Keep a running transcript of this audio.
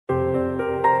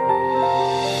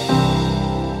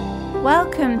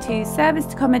to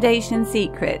Serviced Accommodation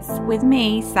Secrets with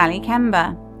me, Sally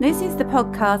Kember. This is the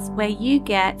podcast where you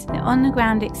get the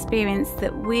on-the-ground experience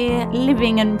that we're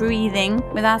living and breathing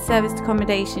with our serviced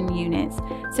accommodation units.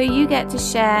 So you get to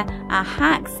share our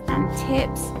hacks and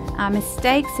tips, our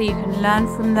mistakes, so you can learn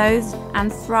from those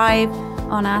and thrive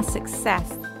on our success.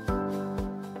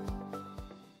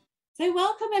 So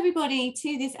welcome everybody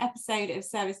to this episode of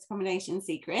Serviced Accommodation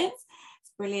Secrets.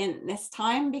 It's brilliant this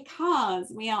time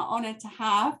because we are honoured to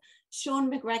have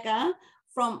Sean McGregor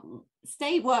from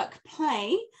Stay Work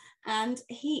Play, and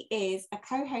he is a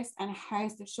co-host and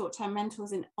host of Short-Term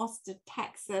Rentals in Austin,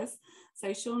 Texas.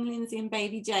 So Sean, Lindsay and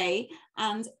Baby J,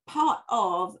 and part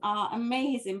of our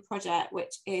amazing project,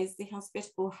 which is the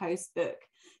Hospitable host book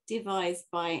devised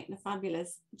by the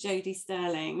fabulous Jodie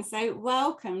Sterling. So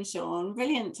welcome, Sean.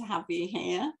 Brilliant to have you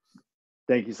here.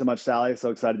 Thank you so much, Sally. So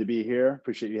excited to be here.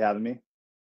 Appreciate you having me.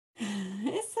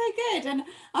 It's so good. And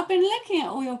I've been looking at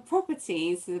all your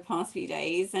properties for the past few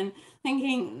days and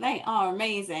thinking they are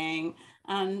amazing.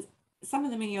 And some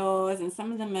of them are yours and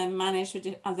some of them are managed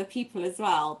with other people as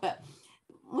well. But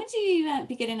would you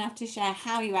be good enough to share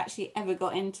how you actually ever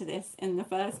got into this in the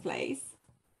first place?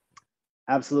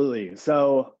 Absolutely.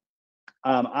 So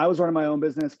I was running my own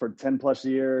business for 10 plus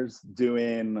years,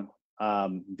 doing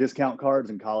discount cards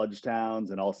in college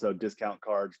towns and also discount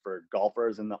cards for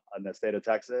golfers in the state of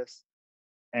Texas.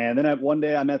 And then one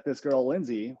day I met this girl,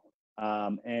 Lindsay,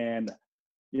 and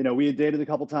we had dated a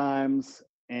couple times.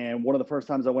 And one of the first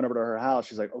times I went over to her house,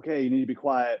 she's like, "Okay, you need to be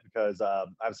quiet because I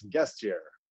have some guests here."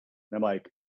 And I'm like,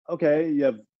 "Okay, you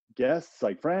have guests,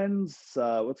 like friends?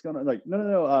 What's going on?" Like,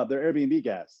 no, they're Airbnb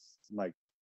guests. I'm like,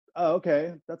 "Oh,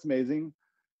 okay, that's amazing."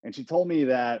 And she told me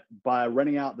that by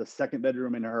renting out the second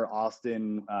bedroom in her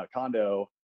Austin condo,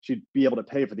 she'd be able to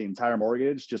pay for the entire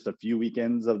mortgage just a few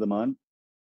weekends of the month.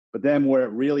 But then where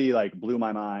it really blew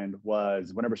my mind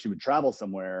was whenever she would travel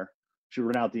somewhere, she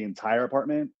would rent out the entire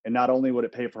apartment. And not only would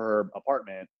it pay for her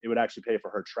apartment, it would actually pay for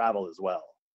her travel as well.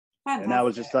 Fantastic. And that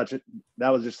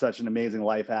was just such an amazing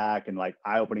life hack and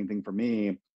eye-opening thing for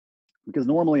me, because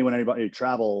normally when anybody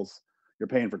travels, you're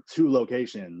paying for two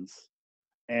locations.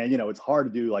 And, it's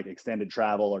hard to do extended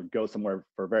travel or go somewhere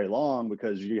for very long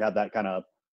because you have that kind of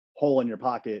hole in your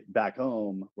pocket back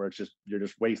home where you're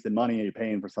just wasting money and you're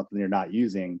paying for something you're not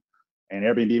using. And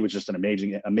Airbnb was just an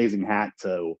amazing hack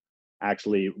to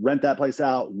actually rent that place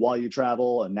out while you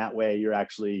travel. And that way you're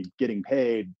actually getting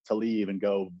paid to leave and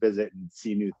go visit and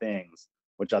see new things,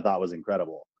 which I thought was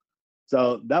incredible.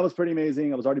 So that was pretty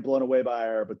amazing. I was already blown away by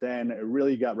her, but then it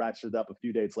really got ratcheted up a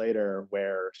few days later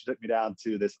where she took me down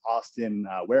to this Austin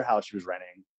warehouse she was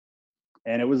renting.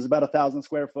 And it was about 1,000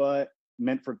 square foot,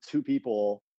 meant for two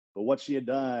people. But what she had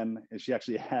done is she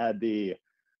actually had the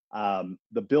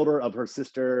builder of her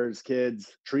sister's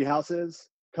kids' tree houses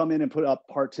come in and put up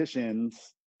partitions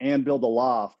and build a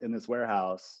loft in this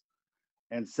warehouse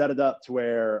and set it up to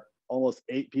where almost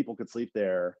 8 people could sleep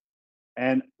there.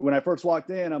 And when I first walked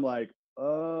in, I'm like,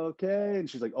 "Okay." And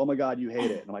she's like, "Oh my God, you hate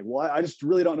it." And I'm like, "Well, I just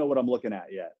really don't know what I'm looking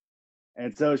at yet."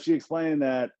 And so she explained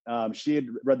that she had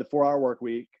read the 4-Hour Work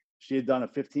Week. She had done a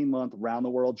 15-month round the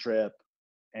world trip.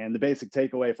 And the basic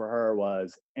takeaway for her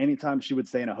was anytime she would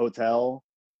stay in a hotel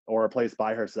or a place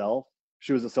by herself,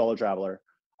 she was a solo traveler.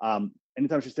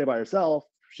 Anytime she stayed by herself,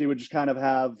 she would just kind of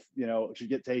have, she'd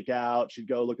get takeout. She'd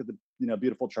go look at the,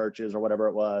 beautiful churches or whatever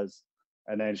it was.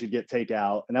 And then she'd get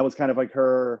takeout. And that was kind of like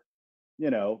her,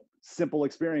 simple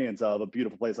experience of a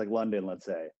beautiful place like London, let's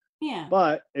say. Yeah.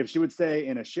 But if she would stay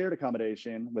in a shared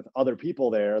accommodation with other people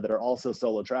there that are also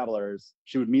solo travelers,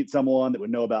 she would meet someone that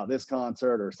would know about this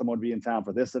concert or someone would be in town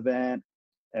for this event.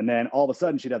 And then all of a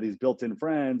sudden she'd have these built-in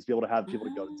friends, be able to have people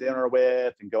to go to dinner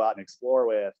with and go out and explore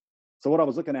with. So what I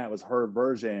was looking at was her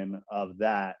version of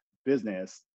that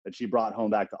business that she brought home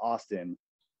back to Austin,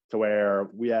 to where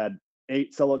we had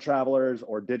 8 solo travelers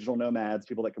or digital nomads,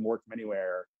 people that can work from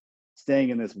anywhere, staying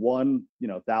in this one,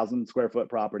 1,000 square foot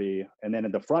property. And then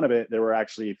at the front of it, there were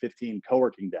actually 15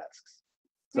 co-working desks.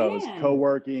 So it was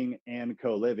co-working and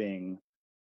co-living.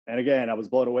 And again, I was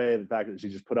blown away the fact that she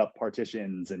just put up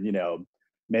partitions and,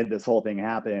 made this whole thing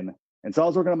happen. And so I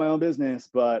was working on my own business,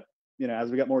 but, as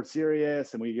we got more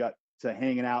serious and we got to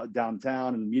hanging out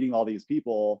downtown and meeting all these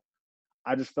people,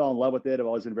 I just fell in love with it. I've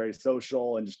always been very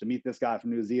social, and just to meet this guy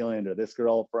from New Zealand or this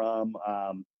girl from,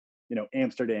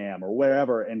 Amsterdam or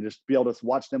wherever, and just be able to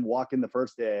watch them walk in the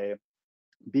first day,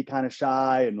 be kind of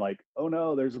shy and oh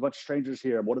no, there's a bunch of strangers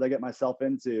here. What did I get myself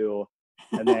into?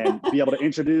 And then be able to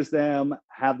introduce them,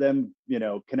 have them,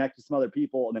 connect to some other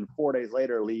people. And then 4 days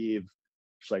later leave.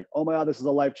 She's like, "Oh my God, this is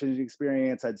a life-changing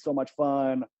experience. I had so much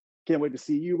fun. Can't wait to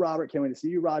see you, Robert. Can't wait to see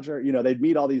you, Roger." They'd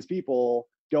meet all these people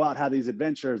go out, have these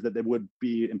adventures that they would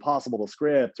be impossible to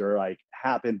script or like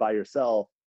happen by yourself,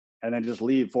 and then just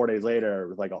leave 4 days later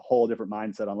with like a whole different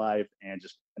mindset on life and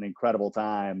just an incredible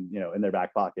time, in their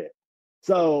back pocket.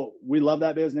 So we love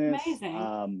that business.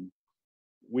 Amazing.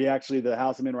 We actually, the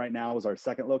house I'm in right now is our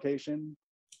second location.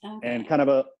 And Okay. kind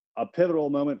of a pivotal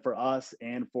moment for us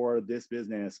and for this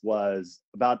business was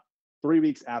about 3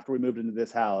 weeks after we moved into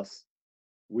this house,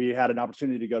 we had an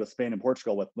opportunity to go to Spain and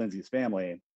Portugal with Lindsay's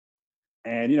family.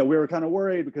 And we were kind of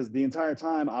worried because the entire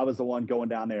time I was the one going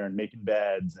down there and making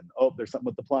beds and, oh, there's something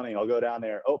with the plumbing, I'll go down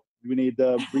there. Oh, we need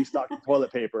to restock the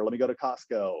toilet paper. Let me go to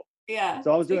Costco. Yeah.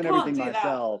 So I was You doing can't everything do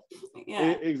myself. that.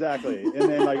 Yeah. Exactly. And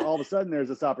then like all of a sudden there's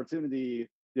this opportunity,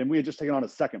 and we had just taken on a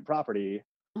second property,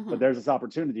 but there's this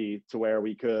opportunity to where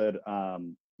we could,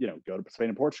 go to Spain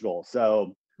and Portugal.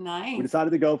 So we Nice.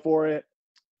 decided to go for it.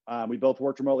 We both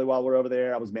worked remotely while we were over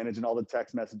there. I was managing all the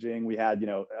text messaging. We had,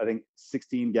 I think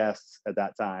 16 guests at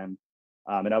that time.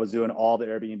 And I was doing all the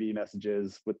Airbnb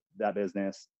messages with that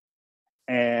business.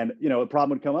 And, a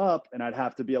problem would come up and I'd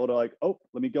have to be able to like, oh,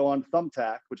 let me go on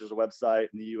Thumbtack, which is a website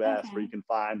in the US where you can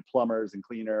find plumbers and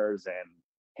cleaners and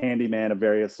handyman of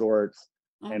various sorts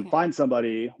and find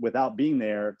somebody without being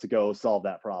there to go solve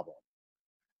that problem.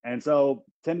 And so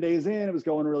 10 days in, it was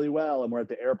going really well. And we're at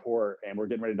the airport and we're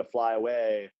getting ready to fly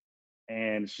away.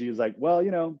 And she's like, well,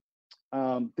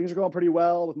 things are going pretty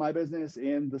well with my business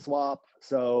in the swap.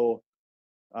 So,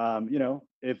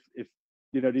 if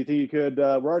do you think you could,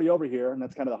 we're already over here and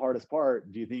that's kind of the hardest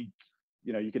part. Do you think,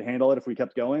 you could handle it if we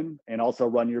kept going and also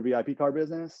run your VIP car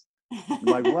business? I'm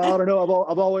like, well, I don't know.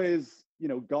 I've always,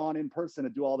 gone in person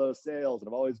to do all those sales and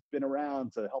I've always been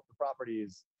around to help the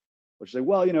properties. Which say,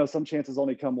 well, some chances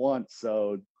only come once.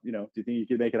 So, do you think you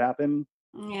could make it happen?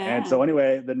 Yeah. And so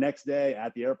anyway, the next day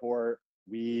at the airport,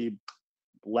 we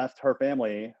left her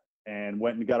family and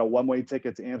went and got a one-way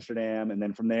ticket to Amsterdam. And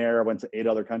then from there, I went to 8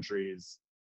 other countries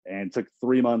and took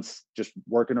 3 months just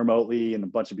working remotely in a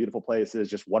bunch of beautiful places,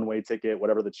 just one-way ticket,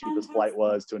 whatever the cheapest flight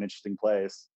was to an interesting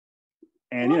place.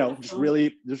 And just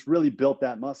really built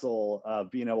that muscle of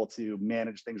being able to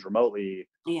manage things remotely,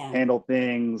 handle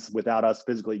things without us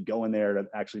physically going there to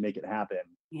actually make it happen.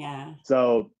 Yeah.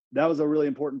 So that was a really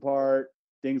important part.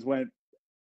 Things went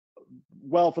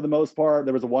well for the most part.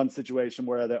 There was one situation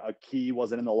where a key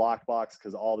wasn't in the lockbox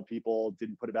because all the people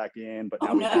didn't put it back in. But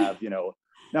now we have,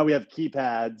 now we have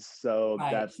keypads, so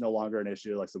that's no longer an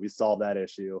issue. Like, so we solved that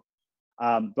issue.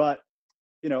 But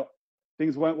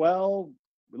things went well.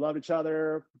 We loved each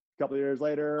other. A couple of years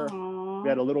later, we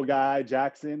had a little guy,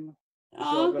 Jackson.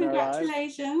 Oh,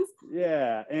 congratulations.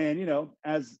 Yeah. And,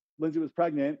 as Lindsay was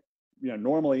pregnant,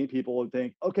 normally people would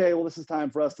think, okay, well, this is time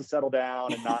for us to settle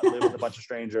down and not live with a bunch of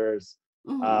strangers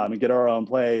and get our own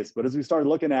place. But as we started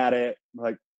looking at it, we're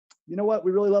like, you know what?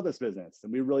 We really love this business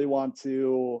and we really want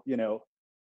to,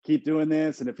 keep doing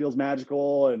this. And it feels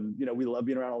magical. And, we love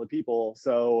being around all the people.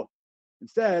 So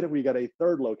instead, we got a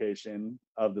third location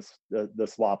of the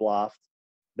swap loft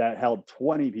that held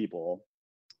 20 people.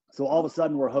 So all of a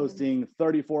sudden, we're hosting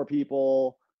 34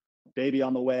 people, baby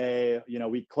on the way.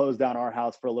 We closed down our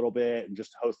house for a little bit and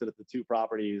just hosted at the 2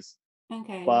 properties.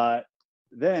 Okay. But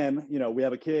then, we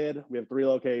have a kid, we have 3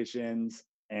 locations,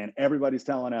 and everybody's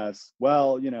telling us,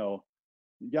 well, you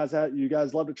guys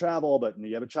love to travel, but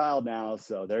you have a child now,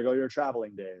 so there go your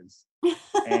traveling days.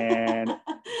 And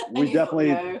we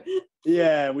definitely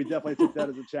took that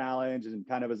as a challenge and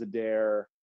kind of as a dare.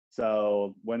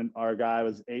 So when our guy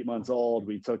was 8 months old,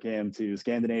 we took him to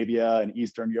Scandinavia and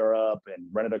Eastern Europe and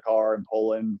rented a car in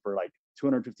Poland for like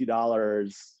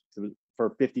 $250 for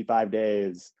 55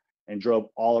 days and drove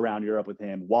all around Europe with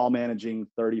him while managing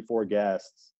 34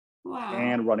 guests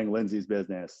and running Lindsay's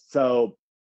business. So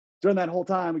during that whole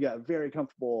time, we got very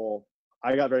comfortable.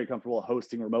 I got very comfortable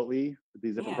hosting remotely with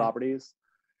these different properties.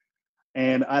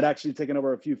 And I'd actually taken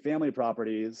over a few family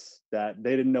properties that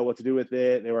they didn't know what to do with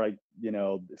it. They were like,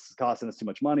 this is costing us too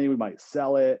much money. We might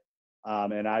sell it.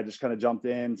 And I just kind of jumped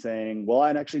in saying, well,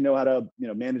 I actually know how to,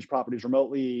 manage properties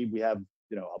remotely. We have,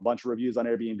 a bunch of reviews on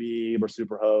Airbnb, we're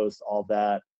Superhost, all of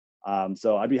that.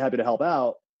 So I'd be happy to help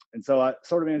out. And so I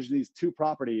started managing these 2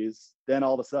 properties. Then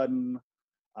all of a sudden,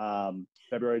 March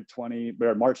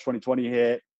 2020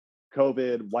 hit.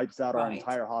 COVID wipes out our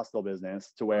entire hostel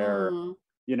business to where,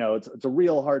 it's a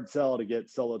real hard sell to get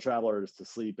solo travelers to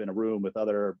sleep in a room with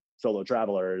other solo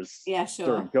travelers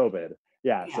during COVID.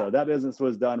 Yeah. So that business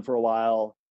was done for a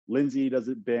while. Lindsay does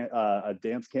a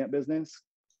dance camp business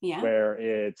where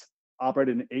it's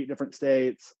operated in 8 different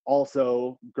states.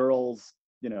 Also girls,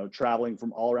 traveling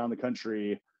from all around the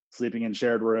country sleeping in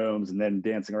shared rooms and then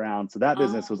dancing around. So that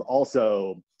business was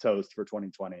also toast for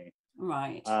 2020.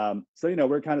 Right. So,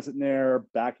 we're kind of sitting there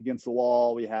back against the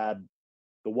wall. We had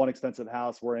the one expensive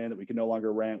house we're in that we could no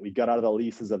longer rent. We got out of the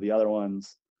leases of the other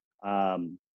ones.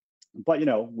 But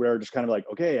we're just kind of like,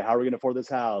 okay, how are we going to afford this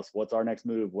house? What's our next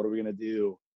move? What are we going to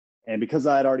do? And because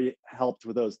I had already helped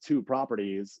with those 2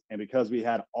 properties, and because we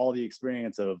had all the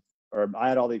experience or I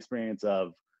had all the experience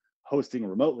of hosting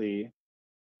remotely,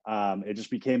 it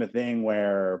just became a thing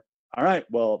where, all right,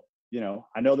 well,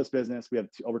 I know this business. We have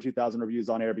over 2,000 reviews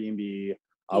on Airbnb.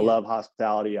 I love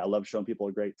hospitality. I love showing people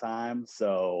a great time.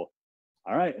 So,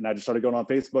 all right. And I just started going on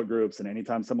Facebook groups. And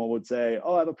anytime someone would say,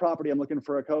 oh, I have a property, I'm looking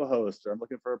for a co-host, or I'm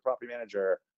looking for a property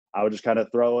manager, I would just kind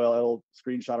of throw a little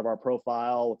screenshot of our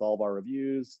profile with all of our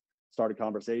reviews, start a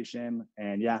conversation,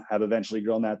 and have eventually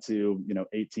grown that to,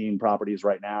 18 properties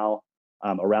right now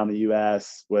around the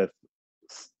US, with,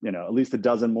 at least a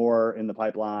dozen more in the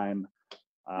pipeline.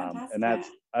 And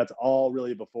that's all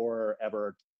really before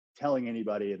ever telling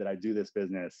anybody that I do this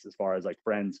business, as far as like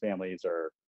friends, families,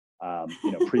 or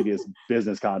previous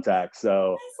business contacts.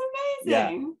 So that's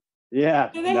amazing.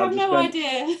 Yeah. So they have no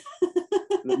idea.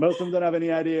 Most of them don't have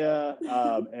any idea.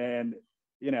 And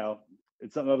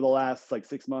it's something over the last like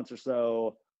 6 months or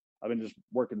so, I've been just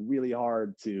working really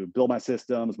hard to build my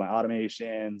systems, my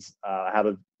automations. I have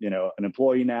an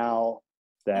employee now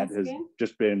that has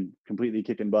just been completely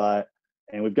kicking butt.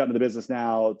 And we've gotten to the business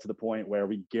now to the point where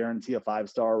we guarantee a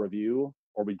 5-star review,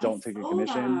 or we don't take a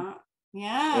commission.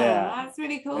 Yeah, that's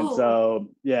really cool. And so,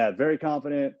 very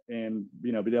confident in,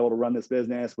 being able to run this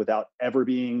business without ever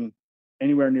being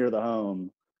anywhere near the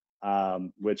home,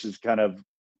 which is kind of,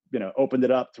 opened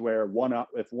it up to where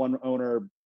if one owner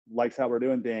likes how we're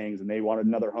doing things and they want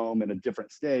another home in a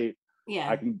different state,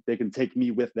 they can take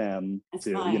me with them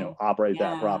to operate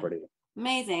that property.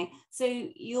 Amazing. So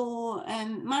your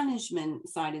management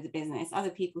side of the business, other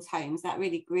people's homes, that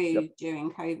really grew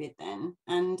during COVID then.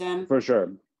 And for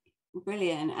sure.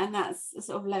 Brilliant. And that's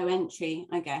sort of low entry,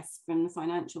 I guess, from the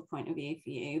financial point of view for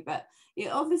you. But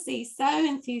you're obviously so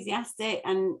enthusiastic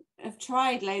and have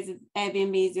tried loads of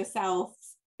Airbnbs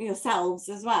yourselves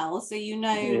as well. So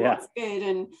what's good.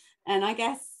 And I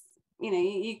guess,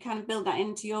 you kind of build that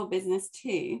into your business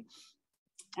too.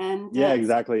 And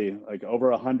exactly. Like over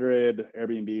 100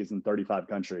 Airbnbs in 35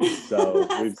 countries. So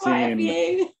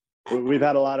we've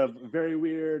had a lot of very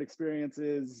weird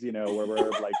experiences, where we're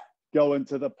like going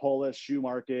to the Polish shoe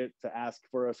market to ask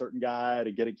for a certain guy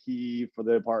to get a key for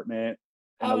the apartment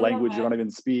in a language you don't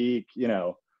even speak,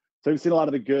 So we've seen a lot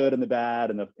of the good and the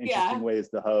bad and the interesting ways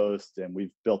to host. And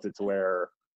we've built it to where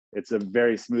it's a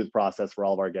very smooth process for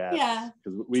all of our guests.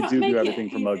 Because we do everything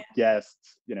from a guest,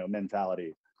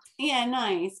 mentality. Yeah,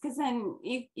 nice. Because then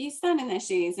you stand in their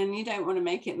shoes and you don't want to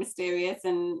make it mysterious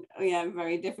and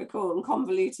very difficult and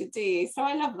convoluted, do you? So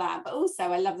I love that. But also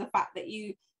I love the fact that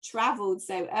you traveled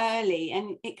so early,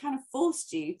 and it kind of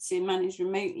forced you to manage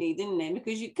remotely, didn't it?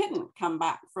 Because you couldn't come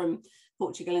back from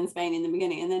Portugal and Spain in the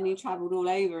beginning, and then you traveled all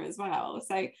over as well.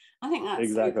 So I think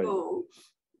that's so cool.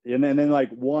 And then like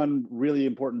one really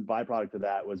important byproduct of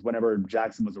that was whenever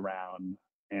Jackson was around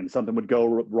and something would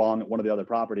go wrong at one of the other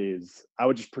properties, I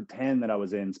would just pretend that I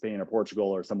was in Spain or Portugal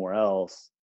or somewhere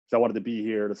else. So I wanted to be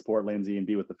here to support Lindsay and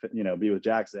be with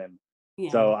Jackson.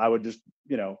 So I would just,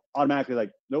 automatically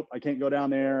like, nope, I can't go down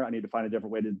there. I need to find a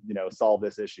different way to, solve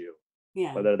this issue.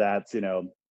 Whether that's,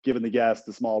 giving the guest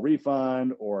a small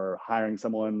refund or hiring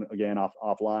someone again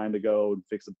offline to go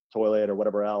fix a toilet or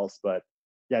whatever else. But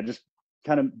just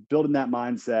kind of building that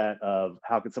mindset of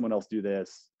how could someone else do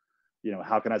this?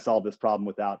 How can I solve this problem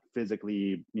without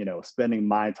physically, spending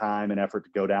my time and effort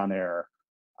to go down there?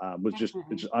 It just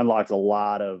unlocks a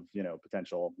lot of,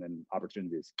 potential and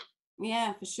opportunities.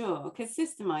 Yeah, for sure. Because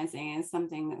systemizing is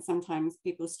something that sometimes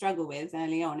people struggle with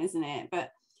early on, isn't it?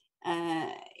 But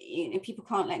people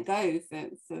can't let go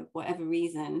for whatever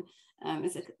reason.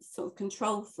 It's a sort of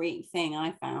control freak thing,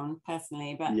 I found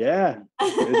personally. But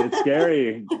it's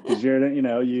scary because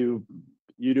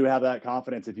you do have that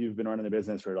confidence if you've been running the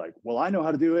business where you're like, well, I know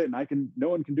how to do it and no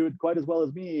one can do it quite as well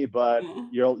as me, but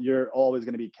you're always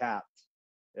going to be capped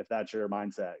if that's your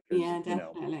mindset. Yeah,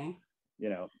 definitely.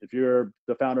 If you're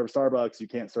the founder of Starbucks, you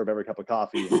can't serve every cup of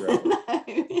coffee.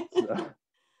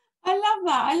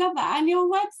 I love that. And your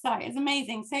website is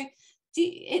amazing. So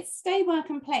it's Stay, Work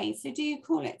and Play. So do you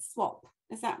call it SWAP?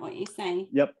 Is that what you say?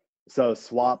 Yep. So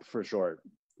SWAP for short.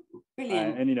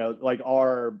 Brilliant. And like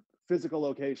our physical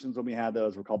locations when we had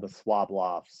those were called the SWAP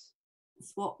lofts.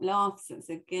 SWAP lofts. It's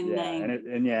a good name.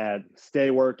 And stay,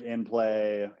 work, and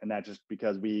play. And that just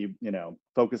because we,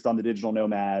 focused on the digital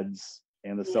nomads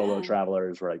and the solo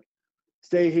travelers. We're like,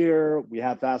 stay here. We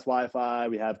have fast Wi-Fi.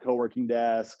 We have co-working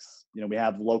desks. We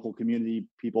have local community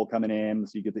people coming in,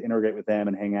 so you get to integrate with them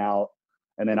and hang out.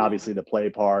 And then Yeah. obviously the play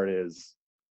part is,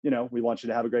 we want you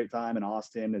to have a great time in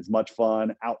Austin, as much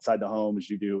fun outside the home as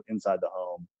you do inside the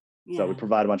home. So we Yeah.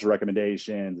 provide a bunch of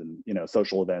recommendations and,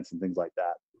 social events and things like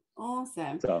that.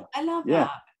 Awesome. So I love yeah,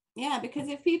 that. Yeah, because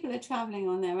if people are traveling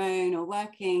on their own or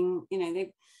working,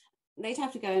 they'd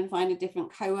have to go and find a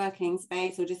different co-working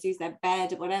space or just use their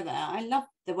bed or whatever. I love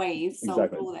the way you've solved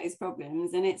exactly. all those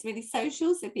problems, and it's really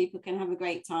social, so people can have a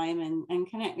great time and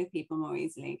connect with people more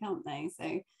easily, can't they?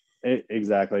 So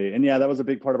Exactly. And yeah, that was a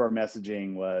big part of our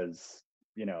messaging was,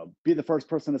 be the first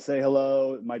person to say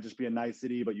hello. It might just be a nice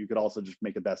city, but you could also just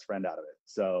make a best friend out of it.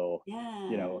 So,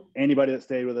 yeah. anybody that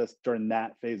stayed with us during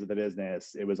that phase of the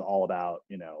business, it was all about,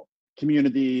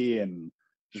 community and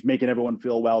just making everyone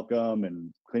feel welcome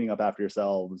and cleaning up after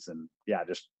yourselves. And yeah,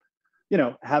 just,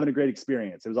 having a great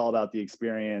experience. It was all about the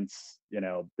experience.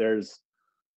 There's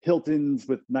Hiltons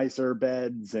with nicer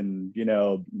beds and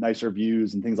nicer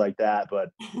views and things like that,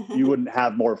 but you wouldn't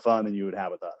have more fun than you would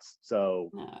have with us. So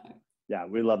No. yeah,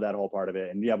 we love that whole part of it.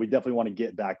 And yeah, we definitely want to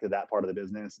get back to that part of the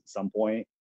business at some point,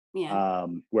 Yeah.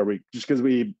 where we just, because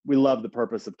we love the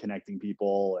purpose of connecting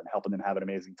people and helping them have an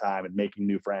amazing time and making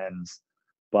new friends.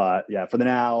 But yeah, for the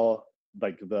now,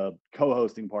 like the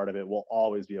co-hosting part of it will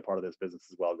always be a part of this business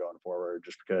as well going forward,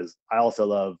 just because I also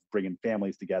love bringing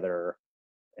families together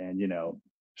and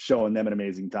showing them an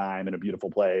amazing time in a beautiful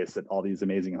place at all these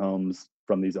amazing homes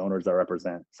from these owners that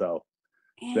represent. So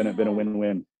it's been a Yeah.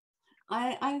 win-win.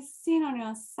 I've seen on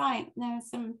your site there are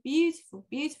some beautiful,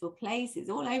 beautiful places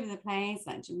all over the place,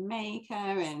 like Jamaica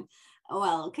and,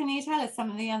 well, can you tell us some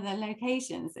of the other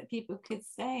locations that people could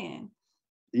stay in?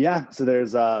 Yeah, so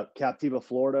there's Captiva,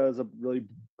 Florida is a really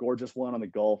gorgeous one on the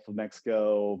Gulf of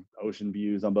Mexico, ocean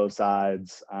views on both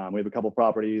sides. We have a couple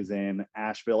properties in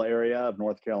Asheville area of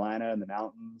North Carolina in the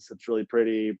mountains. It's really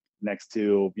pretty next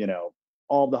to,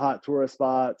 all the hot tourist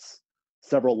spots,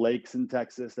 several lakes in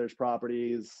Texas. There's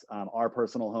properties, our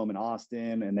personal home in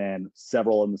Austin, and then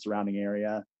several in the surrounding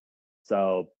area.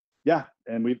 So yeah,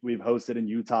 and we've hosted in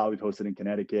Utah, we've hosted in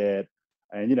Connecticut,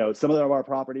 and some of our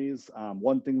properties.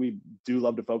 One thing we do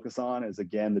love to focus on is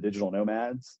again the digital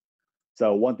nomads.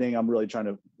 So one thing I'm really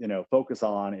trying to focus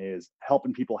on is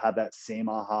helping people have that same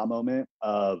aha moment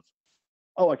of,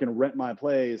 oh, I can rent my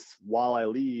place while I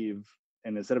leave,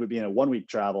 and instead of it being a 1 week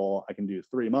travel, I can do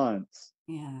 3 months.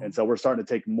 Yeah. And so we're starting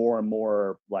to take more and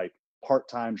more like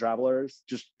part-time travelers,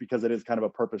 just because it is kind of a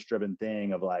purpose-driven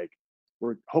thing of like,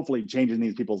 we're hopefully changing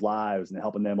these people's lives and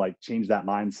helping them like change that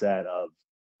mindset of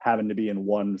having to be in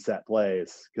one set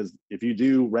place. Because if you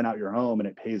do rent out your home and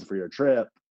it pays for your trip,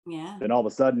 Yeah. then all of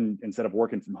a sudden, instead of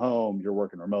working from home, you're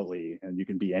working remotely and you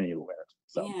can be anywhere.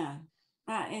 So Yeah.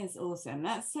 That is awesome.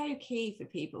 That's so key for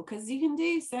people because you can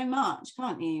do so much,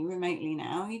 can't you, remotely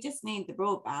now? You just need the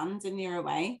broadband and you're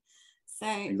away. So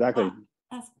exactly.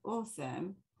 that's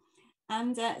awesome.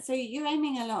 And so you're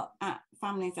aiming a lot at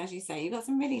families, as you say. You've got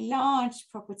some really large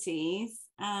properties,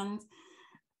 and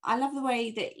I love the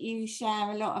way that you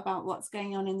share a lot about what's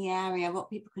going on in the area, what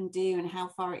people can do, and how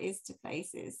far it is to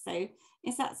places. So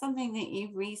is that something that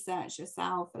you've researched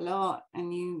yourself a lot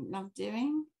and you love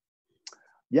doing?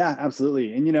 Yeah,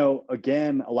 absolutely. And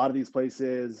again, a lot of these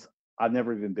places I've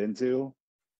never even been to.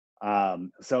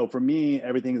 So for me,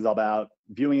 everything is about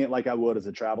viewing it like I would as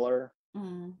a traveler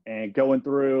Mm. and going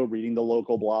through, reading the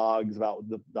local blogs about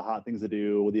the hot things to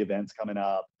do, the events coming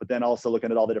up, but then also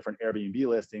looking at all the different Airbnb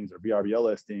listings or VRBO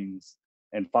listings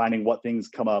and finding what things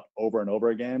come up over and over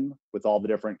again with all the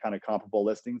different kind of comparable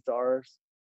listings to ours.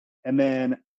 And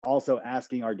then also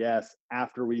asking our guests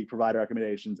after we provide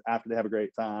recommendations, after they have a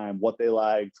great time, what they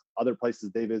liked, other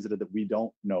places they visited that we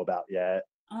don't know about yet.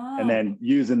 And Ah, then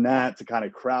using that to kind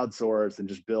of crowdsource and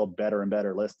just build better and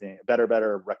better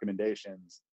better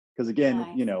recommendations. Because again,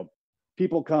 nice.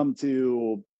 people come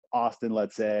to Austin,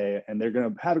 let's say, and they're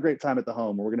going to have a great time at the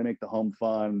home. We're going to make the home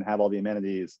fun, have all the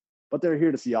amenities, but they're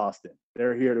here to see Austin.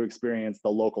 They're here to experience the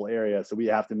local area. So we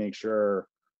have to make sure,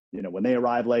 when they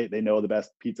arrive late, they know the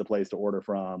best pizza place to order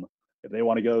from. If they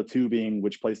want to go tubing,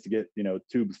 which place to get,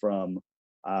 tubes from,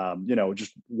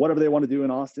 just whatever they want to do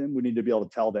in Austin, we need to be able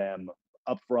to tell them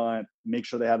upfront, make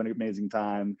sure they have an amazing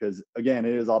time. Because again,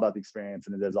 it is all about the experience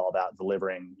and it is all about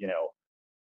delivering,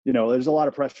 there's a lot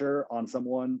of pressure on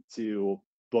someone to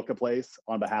book a place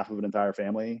on behalf of an entire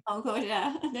family. Oh god,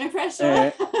 yeah. No pressure.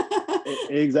 And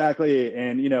exactly.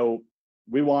 And,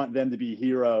 we want them to be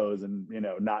heroes and,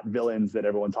 not villains that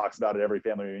everyone talks about at every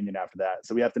family reunion after that.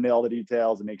 So we have to nail the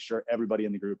details and make sure everybody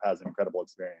in the group has an incredible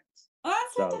experience. Oh,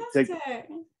 So that's fantastic.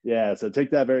 so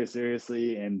take that very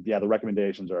seriously. And yeah, the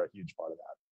recommendations are a huge part of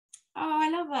that. Oh, I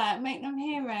love that. Make them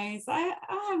heroes. I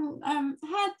haven't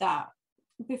heard that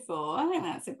before. I think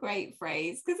that's a great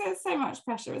phrase because there's so much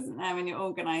pressure, isn't there, when you're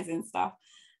organizing stuff?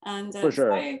 And For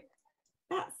sure. so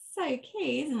that's so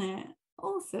key, isn't it?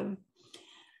 Awesome.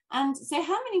 And so,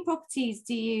 how many properties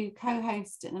do you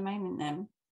co-host at the moment then?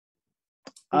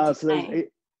 So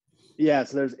there's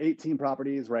so there's 18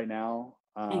 properties right now,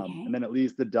 and Okay. then at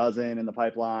least a dozen in the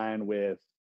pipeline, with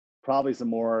probably some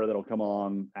more that'll come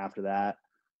on after that.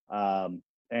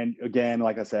 And again,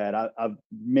 like I said, I've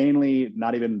mainly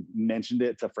not even mentioned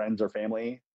it to friends or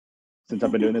family since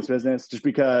I've been doing this business, just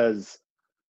because,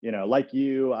 like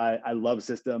you, I love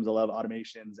systems, I love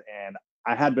automations, and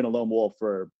I had been a lone wolf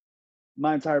for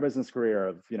my entire business career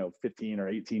of 15 or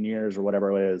 18 years or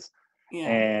whatever it is, Yeah.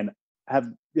 and have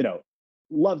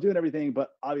loved doing everything, but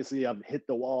obviously I've hit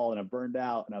the wall and I've burned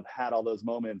out, and I've had all those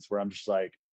moments where I'm just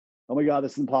like, oh my god,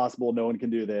 this is impossible, no one can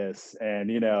do this. And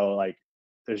like,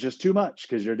 there's just too much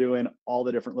because you're doing all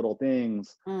the different little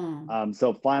things. Mm.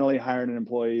 So finally hiring an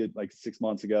employee like 6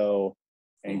 months ago,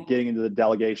 and Yeah. getting into the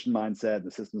delegation mindset,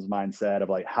 the systems mindset of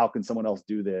like, how can someone else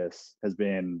do this, has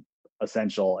been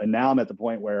essential. And now I'm at the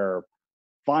point where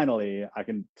finally I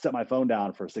can set my phone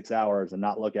down for 6 hours and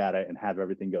not look at it and have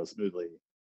everything go smoothly.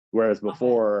 Whereas Love it.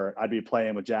 before, I'd be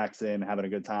playing with Jackson, having a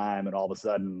good time, and all of a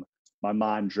sudden my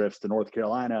mind drifts to North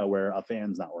Carolina where a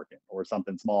fan's not working or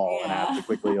something small, and I have Yeah. to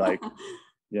quickly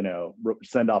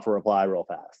send off a reply real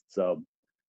fast. So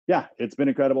yeah, it's been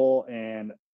incredible.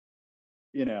 And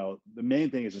the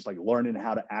main thing is just like learning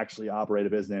how to actually operate a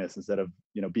business instead of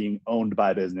being owned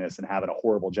by a business and having a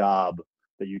horrible job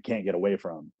that you can't get away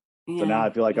from. So now Yeah. I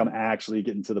feel like I'm Yeah. actually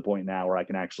getting to the point now where I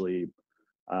can actually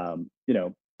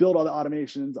build all the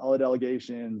automations, all the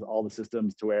delegations, all the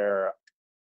systems to where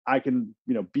I can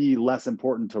be less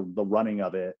important to the running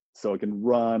of it, so it can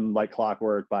run like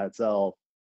clockwork by itself,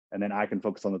 and then I can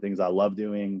focus on the things I love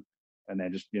doing, and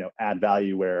then just add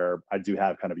value where I do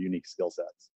have kind of unique skill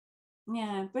sets.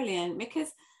 Yeah, brilliant.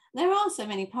 Because there are so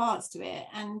many parts to it,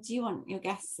 and you want your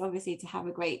guests obviously to have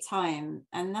a great time.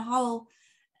 And the whole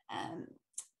um,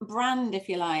 brand, if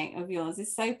you like, of yours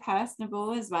is so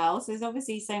personable as well. So there's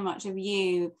obviously so much of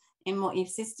you in what you've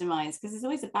systemized, because there's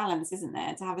always a balance, isn't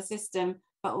there, to have a system,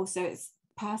 but also it's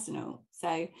personal.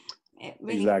 So it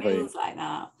really Exactly. feels like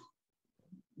that.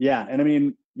 Yeah, and I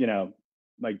mean,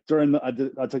 like during I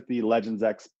took the Legends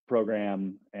X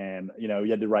program, and you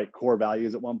had to write core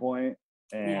values at one point,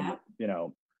 and Yeah.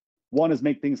 one is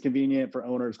make things convenient for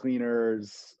owners,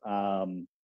 cleaners,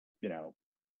 you know,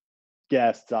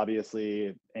 guests,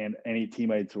 obviously, and any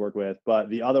teammates to work with. But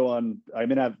the other one,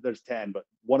 there's 10, but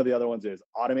one of the other ones is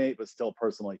automate, but still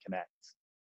personally connect.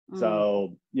 Mm,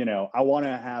 So, I want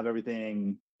to have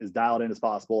everything as dialed in as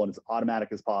possible and as automatic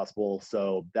as possible.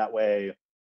 So that way,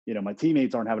 my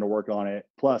teammates aren't having to work on it.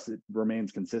 Plus, it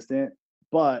remains consistent.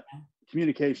 But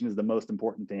communication is the most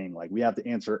important thing. Like, we have to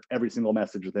answer every single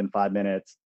message within 5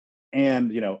 minutes,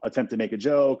 and, attempt to make a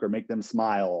joke or make them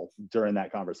smile during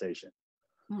that conversation.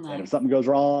 And if nice. something goes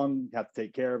wrong, you have to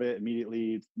take care of it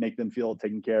immediately, make them feel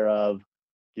taken care of,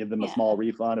 give them a Yeah. small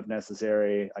refund if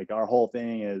necessary. Like, our whole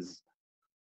thing is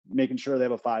making sure they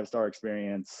have a 5-star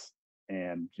experience,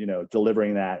 and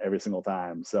delivering that every single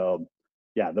time. So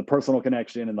yeah, the personal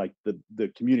connection and like the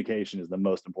communication is the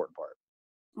most important part.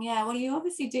 Yeah, well, you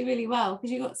obviously do really well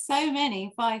because you've got so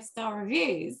many 5-star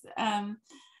reviews.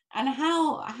 And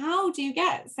how do you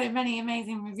get so many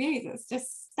amazing reviews? It's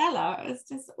just stellar. It's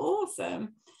just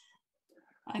awesome.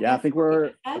 I Yeah, guess what you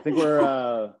just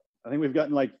said. I think we've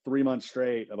gotten like 3 months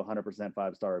straight of 100%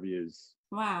 5-star reviews,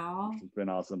 which Wow. has been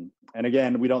awesome. And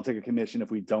again, we don't take a commission if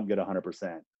we don't get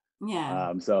 100%.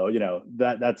 Yeah. So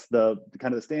that's the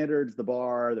kind of the standards, the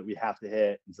bar that we have to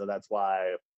hit. And so that's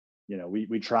why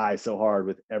we try so hard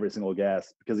with every single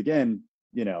guest, because again,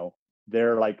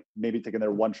 they're like maybe taking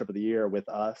their one trip of the year with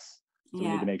us, so we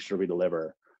need to Yeah. make sure we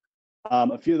deliver.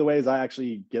 A few of the ways I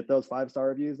actually get those 5-star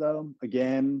reviews, though,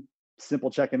 again,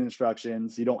 simple check-in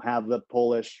instructions. You don't have the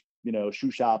Polish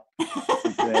shoe shop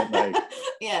incident, like,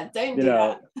 Yeah, don't you do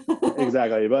know that.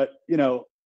 exactly. But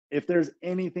if there's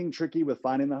anything tricky with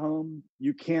finding the home,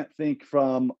 you can't think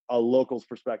from a local's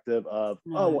perspective of,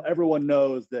 oh, No. well, everyone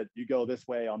knows that you go this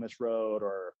way on this road,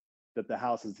 or that the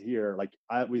house is here. Like,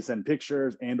 we send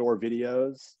pictures and or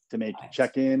videos to make Right.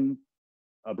 check-in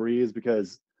a breeze,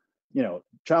 because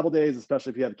travel days,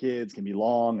 especially if you have kids, can be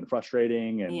long and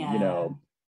frustrating, and Yeah.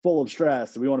 full of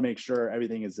stress. So we want to make sure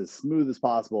everything is as smooth as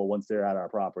possible once they're at our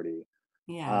property.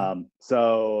 Yeah.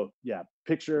 So yeah,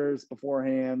 pictures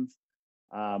beforehand.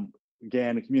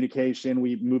 again, communication,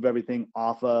 we move everything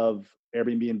off of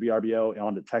Airbnb and VRBO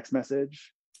onto text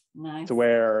message. Nice. To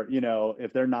where,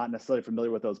 if they're not necessarily familiar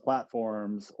with those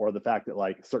platforms, or the fact that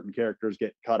like certain characters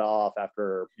get cut off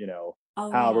after,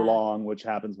 however long, which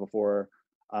happens before,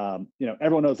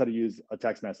 everyone knows how to use a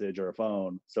text message or a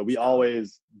phone. So we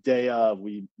always, day of,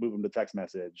 we move them to text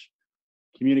message,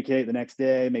 communicate the next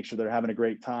day, make sure they're having a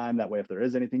great time. That way, if there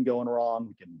is anything going wrong,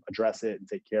 we can address it and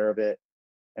take care of it.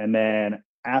 And then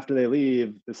after they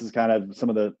leave, this is kind of some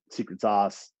of the secret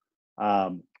sauce.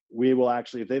 We will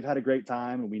actually, if they've had a great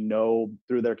time and we know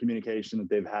through their communication that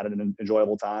they've had an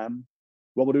enjoyable time,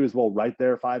 what we'll do is we'll write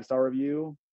their 5-star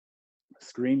review,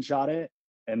 screenshot it,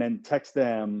 and then text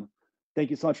them, "Thank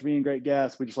you so much for being a great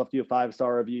guest. We just left you a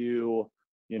 5-star review.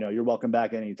 You're welcome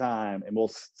back anytime." And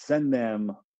we'll send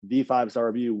them the 5-star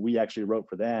review we actually wrote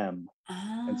for them.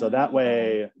 And so that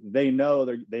way they know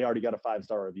they already got a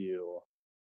 5-star review.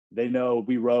 They know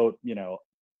we wrote,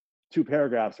 2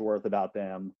 paragraphs worth about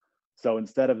them. So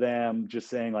instead of them just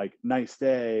saying like "nice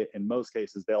day," in most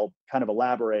cases they'll kind of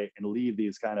elaborate and leave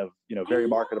these kind of, very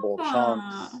marketable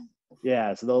chunks.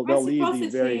 Yeah, so they'll leave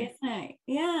these very,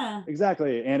 yeah,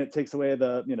 exactly, and it takes away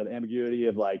the, the ambiguity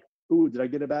of like, "Ooh, did I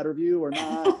get a bad review or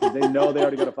not?" Because they know they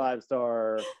already got a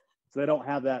 5-star, so they don't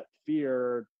have that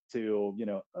fear to,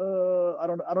 I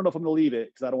don't know if I'm gonna leave it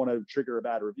because I don't want to trigger a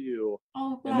bad review.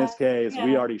 In this case,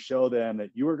 we already show them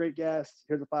that you were a great guest.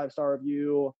 Here's a 5-star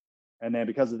review. And then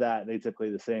because of that, they typically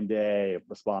the same day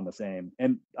respond the same.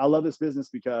 And I love this business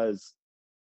because,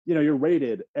 you're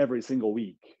rated every single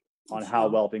week on how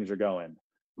well things are going.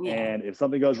 And if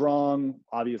something goes wrong,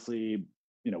 obviously,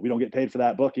 we don't get paid for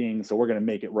that booking. So we're going to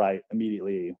make it right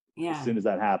immediately as soon as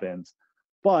that happens.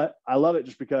 But I love it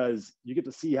just because you get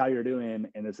to see how you're doing.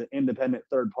 And it's an independent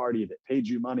third party that paid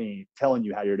you money telling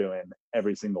you how you're doing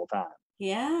every single time.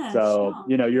 Yeah. So,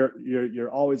 you're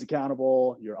always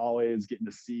accountable. You're always getting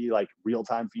to see like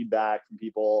real-time feedback from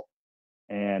people.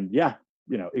 And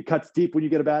it cuts deep when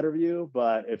you get a bad review,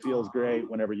 but it feels great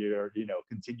whenever you're,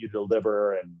 continue to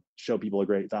deliver and show people a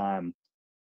great time.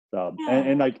 So,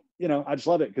 and like, I just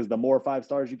love it because the more 5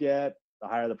 stars you get, the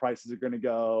higher the prices are going to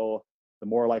go, the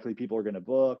more likely people are going to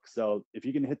book. So if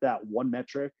you can hit that one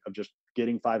metric of just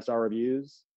getting 5-star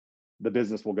reviews, the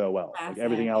business will go well. Like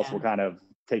everything else will kind of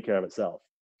take care of itself.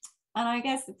 And I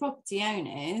guess the property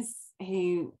owners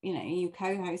who, you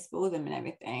co-host for them and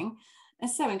everything,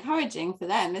 it's so encouraging for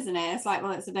them, isn't it? It's like,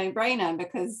 well, it's a no-brainer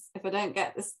because if I don't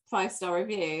get this 5-star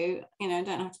review, I don't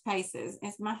have to pay. So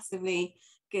it's massively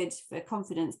good for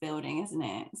confidence building, isn't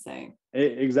it? So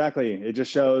exactly. It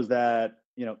just shows that,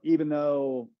 even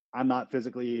though I'm not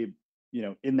physically,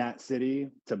 in that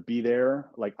city to be there,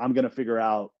 like I'm going to figure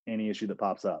out any issue that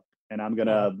pops up. And I'm going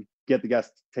to get the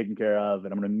guests taken care of,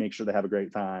 and I'm going to make sure they have a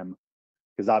great time.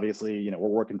 Because obviously, we're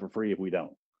working for free if we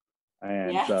don't.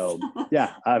 And so,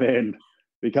 I mean,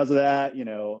 because of that,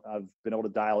 I've been able to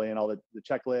dial in all the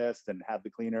checklists and have the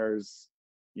cleaners,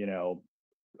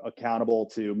 accountable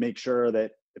to make sure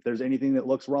that if there's anything that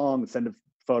looks wrong, send a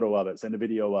photo of it, send a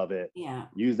video of it.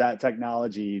 Use that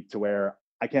technology to where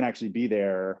I can't actually be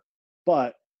there,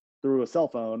 but through a cell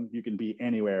phone, you can be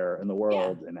anywhere in the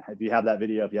world. And if you have that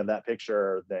video, if you have that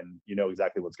picture, then you know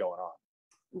exactly what's going on.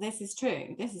 This is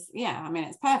true. This is, I mean,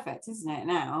 it's perfect, isn't it?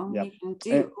 Now you can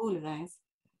do all of those.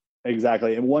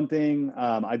 Exactly. And one thing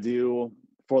I do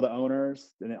for the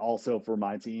owners and also for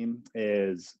my team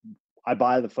is I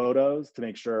buy the photos to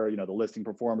make sure, the listing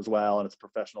performs well and it's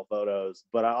professional photos,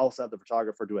 but I also have the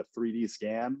photographer do a 3D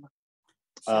scan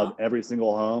of every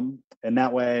single home. And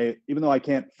that way, even though I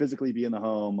can't physically be in the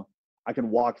home, I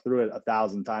can walk through it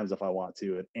 1,000 times if I want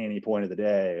to at any point of the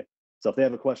day. So if they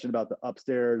have a question about the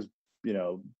upstairs,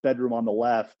 bedroom on the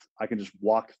left, I can just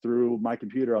walk through my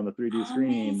computer on the 3D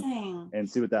screen and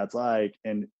see what that's like.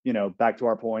 And, back to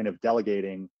our point of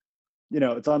delegating,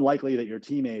 it's unlikely that your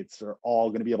teammates are all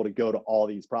going to be able to go to all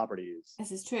these properties.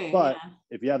 This is true. But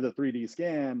if you have the 3D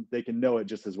scan, they can know it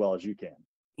just as well as you can.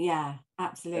 Yeah,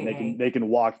 absolutely. And they can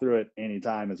walk through it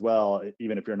anytime as well.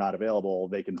 Even if you're not available,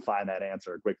 they can find that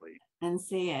answer quickly and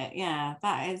see it. Yeah,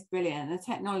 that is brilliant. The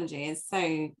technology is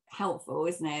so helpful,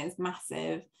 isn't it? It's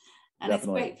massive. And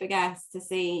Definitely. It's great for guests to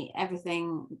see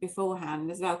everything beforehand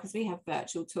as well, because we have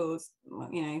virtual tours,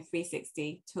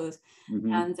 360 tours.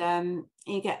 And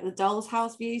you get the doll's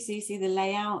house view, so you see the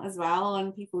layout as well,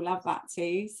 and people love that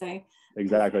too. So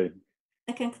exactly,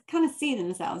 they can kind of see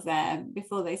themselves there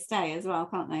before they stay as well,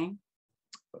 can't they?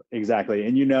 Exactly.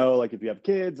 And like if you have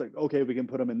kids, like, okay, we can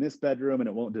put them in this bedroom and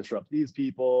it won't disrupt these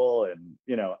people, and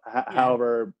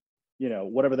however,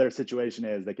 whatever their situation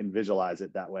is, they can visualize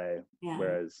it that way.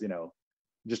 Whereas,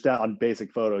 just on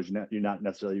basic photos, you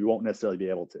won't necessarily be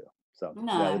able to. So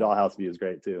yeah, the No. dollhouse view is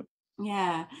great too.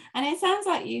 Yeah. And it sounds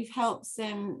like you've helped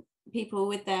some people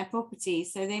with their property.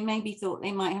 So they maybe thought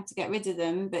they might have to get rid of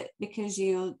them, but because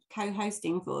you're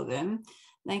co-hosting for them,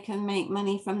 they can make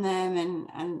money from them.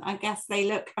 And I guess they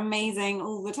look amazing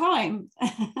all the time.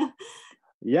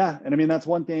 Yeah. And I mean, that's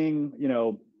one thing,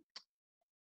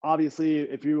 obviously,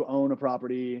 if you own a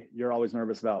property, you're always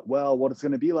nervous about, well, what it's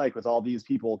going to be like with all these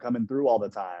people coming through all the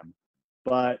time.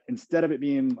 But instead of it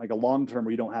being like a long term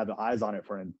where you don't have eyes on it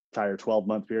for an entire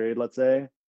 12-month period, let's say,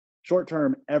 short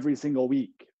term, every single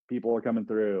week, people are coming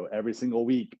through. Every single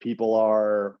week, people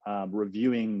are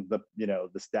reviewing the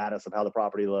status of how the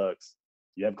property looks.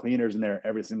 You have cleaners in there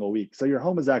every single week. So your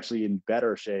home is actually in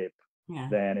better shape Yeah.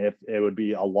 than if it would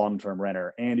be a long-term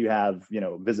renter, and you have,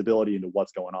 visibility into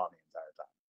what's going on the entire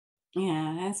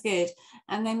time. Yeah, that's good.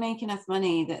 And they make enough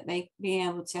money that they be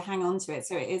able to hang on to it.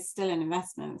 So it is still an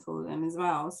investment for them as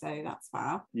well. So that's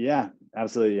fab. Yeah,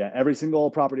 absolutely. Yeah. Every single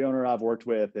property owner I've worked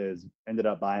with has ended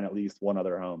up buying at least one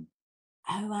other home.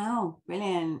 Oh, wow.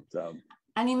 Brilliant. So,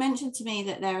 and you mentioned to me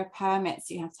that there are permits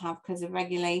you have to have because of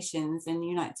regulations, and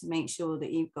you like to make sure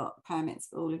that you've got permits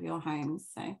for all of your homes.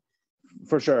 So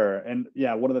for sure. And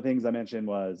yeah, one of the things I mentioned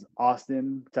was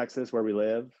Austin, Texas, where we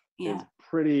live, is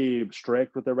pretty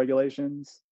strict with their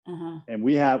regulations.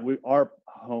 And our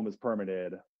home is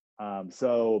permitted.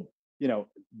 So,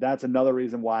 that's another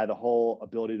reason why the whole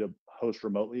ability to host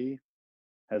remotely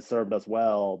has served us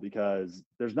well, because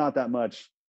there's not that much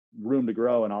room to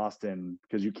grow in Austin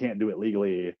because you can't do it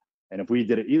legally. And if we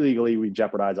did it illegally, we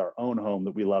jeopardize our own home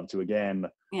that we love to, again,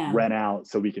 rent out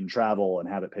so we can travel and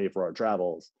have it pay for our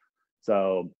travels.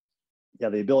 So yeah,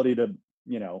 the ability to,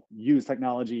 use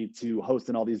technology to host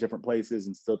in all these different places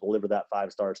and still deliver that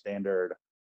 5-star standard,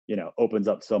 opens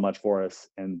up so much for us.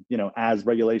 And, as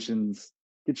regulations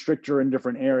get stricter in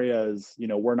different areas,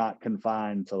 we're not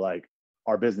confined to like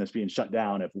our business being shut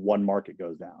down if one market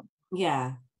goes down.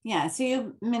 Yeah. Yeah. So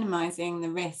you're minimizing the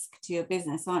risk to your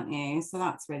business, aren't you? So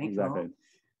that's really cool.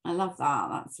 I love that.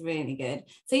 That's really good.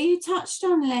 So you touched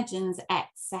on Legends X.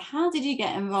 So how did you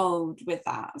get involved with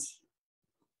that?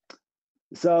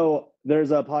 So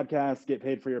there's a podcast, Get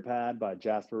Paid for Your Pad, by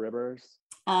Jasper Rivers.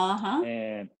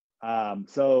 And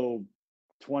so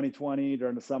 2020,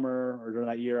 during the summer or during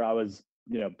that year, I was,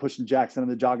 pushing Jackson in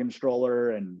the jogging stroller,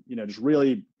 and, just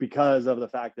really because of the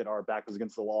fact that our back was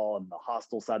against the wall and the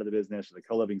hostel side of the business, or the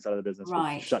co-living side of the business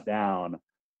was shut down.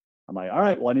 I'm like, all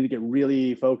right, well, I need to get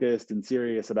really focused and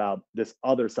serious about this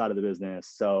other side of the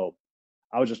business. So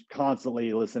I was just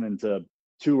constantly listening to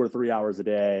 2 or 3 hours a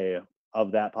day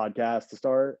of that podcast to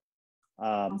start.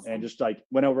 And just like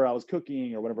whenever I was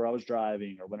cooking or whenever I was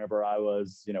driving or whenever I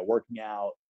was, working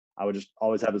out, I would just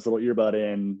always have this little earbud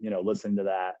in, listening to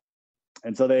that.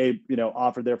 And so they,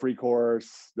 offered their free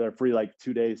course, their free like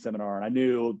 2-day seminar. And I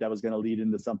knew that was going to lead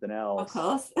into something else. Of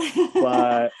course.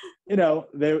 But,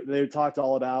 they talked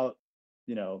all about,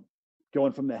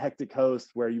 going from the hectic host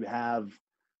where you have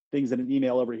things in an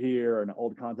email over here and an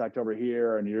old contact over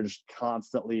here, and you're just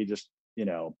constantly just,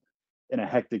 in a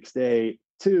hectic state,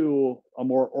 to a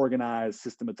more organized,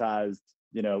 systematized,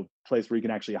 place where you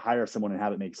can actually hire someone and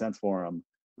have it make sense for them.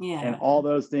 Yeah. And all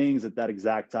those things at that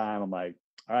exact time, I'm like,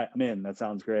 all right, I'm in. That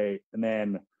sounds great. And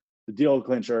then the deal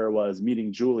clincher was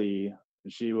meeting Julie.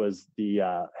 She was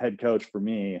the head coach for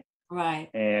me. Right.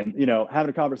 And, having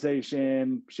a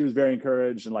conversation, she was very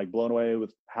encouraged and like blown away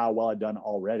with how well I'd done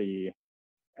already.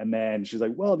 And then she's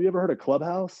like, well, have you ever heard of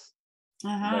Clubhouse?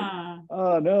 Like,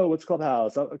 oh no, what's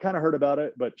Clubhouse? I kind of heard about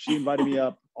it, but she invited me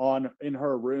up in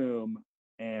her room,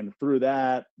 and through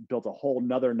that built a whole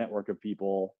nother network of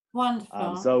people.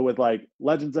 Wonderful. So with like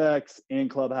Legends X and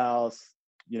Clubhouse,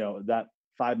 that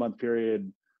 5-month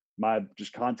period, my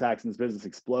just contacts in this business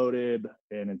exploded,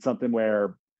 and it's something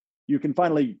where you can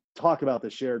finally talk about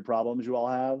the shared problems you all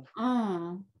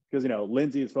have. Because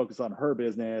Lindsay is focused on her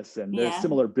business, and there's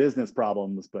similar business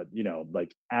problems, but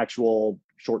like actual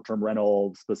short-term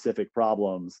rental specific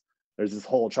problems. There's this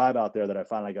whole tribe out there that I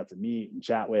finally got to meet and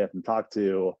chat with and talk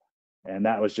to, and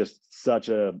that was just such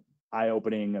a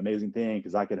eye-opening, amazing thing,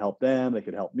 because I could help them, they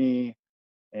could help me,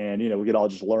 and we could all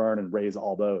just learn and raise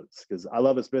all boats. Because I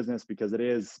love this business because it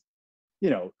is,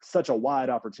 such a wide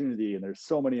opportunity, and there's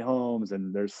so many homes,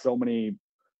 and there's so many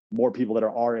more people that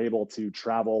are able to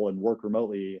travel and work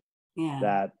remotely,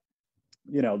 that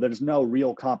there's no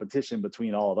real competition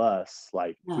between all of us.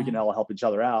 Like, if we can all help each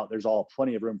other out, there's all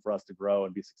plenty of room for us to grow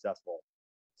and be successful.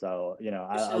 So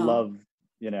I love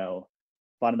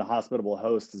finding the Hospitable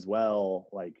host as well,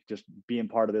 like just being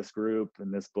part of this group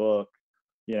and this book.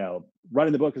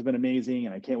 Writing the book has been amazing,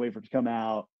 and I can't wait for it to come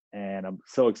out, and I'm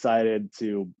so excited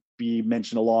to be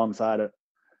mentioned alongside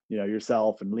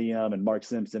yourself and Liam and Mark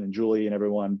Simpson and Julie and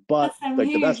everyone. But That's some like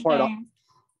the best huge part, names.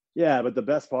 yeah, but the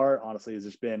best part, honestly, has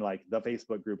just been like the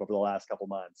Facebook group over the last couple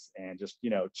months and just,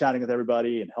 chatting with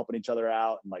everybody and helping each other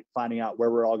out and like finding out where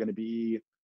we're all going to be,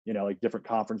 like different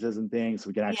conferences and things so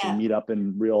we can actually meet up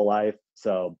in real life.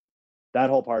 So that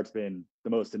whole part's been the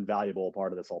most invaluable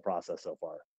part of this whole process so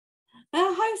far. The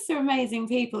hosts are amazing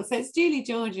people. So it's Julie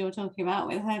George you're talking about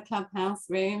with her clubhouse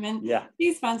room, and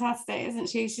she's fantastic, isn't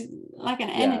she? She's like an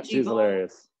energy she's ball.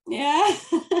 Hilarious. Yeah.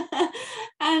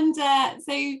 And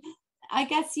so I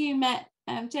guess you met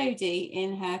Jodie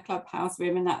in her clubhouse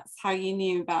room, and that's how you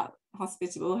knew about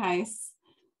Hospitable House.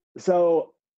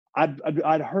 So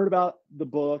I'd heard about the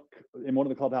book in one of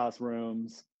the clubhouse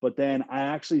rooms, but then I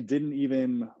actually didn't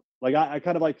even like I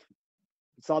kind of like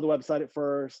saw the website at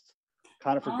first,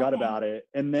 kind of forgot about it,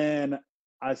 and then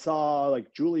I saw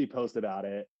like Julie post about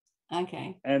it.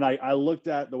 Okay. And I looked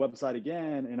at the website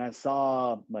again, and I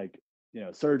saw like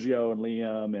Sergio and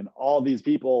Liam and all these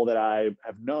people that I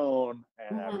have known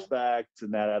and I respect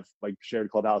and that I've like shared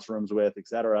clubhouse rooms with,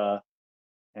 etc.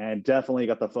 And definitely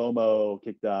got the FOMO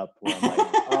kicked up where I'm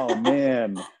like, oh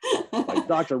man, like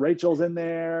Dr. Rachel's in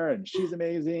there and she's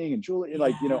amazing. And Julie,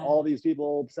 like, all these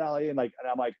people, Sally, and I'm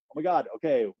like, oh my God,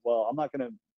 okay, well, I'm not going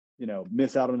to,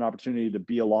 miss out on an opportunity to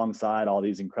be alongside all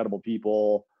these incredible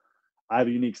people. I have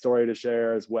a unique story to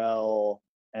share as well.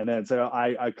 And then so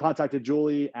I contacted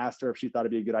Julie, asked her if she thought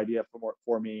it'd be a good idea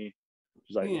for me.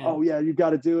 She's like, oh yeah, you've got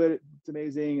to do it. It's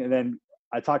amazing. And then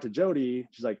I talked to Jody.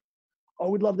 She's like, oh,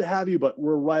 we'd love to have you, but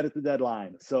we're right at the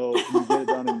deadline. So can you get it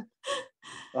done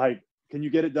can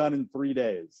you get it done in 3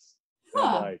 days? And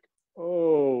I'm like,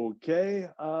 okay.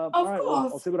 All right, well,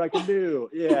 I'll see what I can do.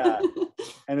 Yeah.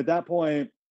 And at that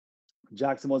point,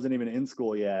 Jackson wasn't even in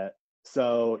school yet.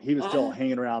 So he was still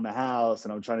hanging around the house,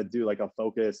 and I'm trying to do like a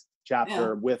focused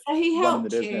chapter with running the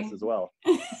business as well.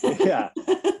 Yeah.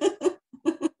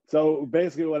 So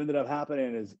basically what ended up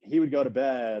happening is he would go to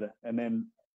bed, and then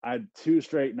I had 2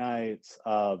 straight nights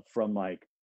from like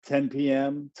 10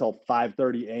 p.m. till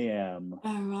 5:30 a.m.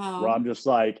 Where I'm just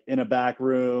like in a back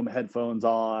room, headphones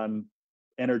on,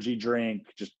 energy drink,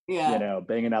 just,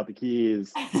 banging out the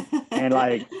keys and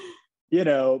like,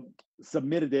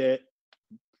 submitted it,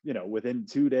 within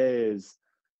 2 days,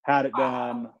 had it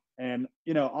done. And,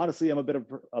 honestly, I'm a bit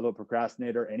of a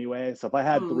procrastinator anyway. So if I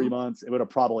had 3 months, it would have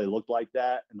probably looked like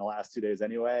that in the last 2 days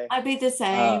anyway. I'd be the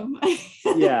same.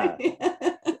 Yeah.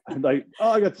 I'm like, oh,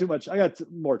 I got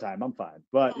more time. I'm fine.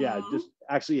 But just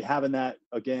actually having that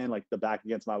again, like the back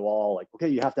against my wall, like, okay,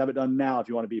 you have to have it done now if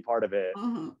you want to be part of it.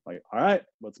 Like, all right,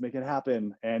 let's make it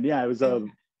happen. And yeah, it was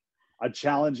a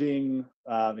challenging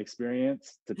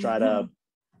experience to try to,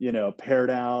 pare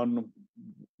down,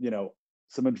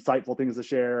 some insightful things to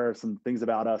share, some things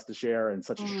about us to share in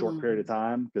such a short period of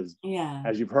time. Because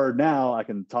as you've heard now, I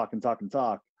can talk and talk and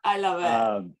talk. I love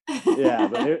it. Yeah,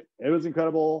 but it was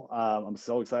incredible. I'm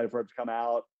so excited for it to come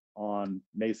out on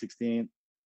May 16th.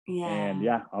 Yeah. And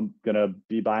I'm going to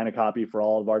be buying a copy for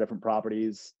all of our different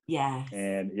properties. Yes.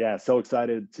 And so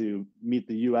excited to meet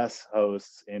the US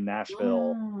hosts in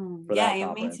Nashville. For that you're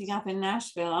conference. meeting up in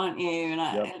Nashville, aren't you?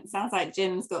 And it sounds like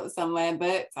Jim's got somewhere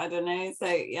booked. I don't know. So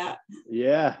yeah.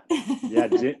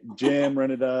 Jim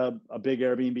rented a big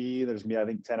Airbnb. There's gonna be, I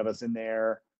think, 10 of us in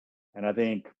there. And I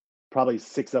think probably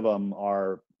 6 of them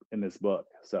are in this book.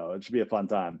 So it should be a fun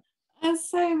time. There's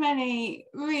so many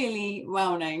really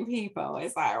well-known people.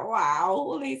 It's like, wow,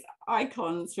 all these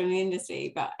icons from the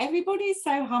industry, but everybody's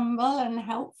so humble and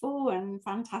helpful and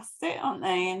fantastic, aren't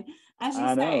they? And as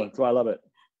you say, that's why I love it.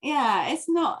 Yeah, it's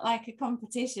not like a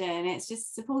competition. It's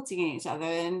just supporting each other.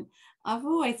 And I've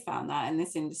always found that in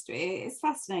this industry. It's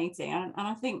fascinating. And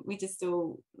I think we just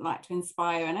all like to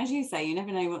inspire. And as you say, you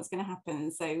never know what's going to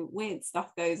happen. So weird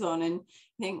stuff goes on and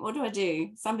you think, what do I do?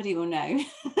 Somebody will know.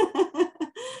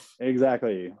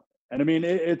 Exactly. And I mean,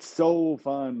 it's so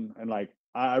fun. And like,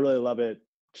 I really love it.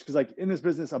 Just because like in this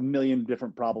business, a million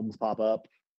different problems pop up,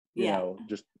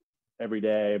 just every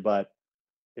day. But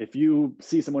if you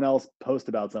see someone else post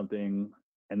about something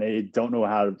and they don't know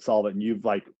how to solve it, and you've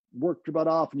like worked your butt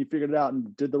off and you figured it out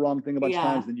and did the wrong thing a bunch of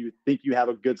times, then you think you have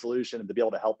a good solution and to be able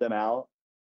to help them out,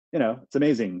 it's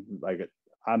amazing. Like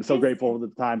I'm so grateful for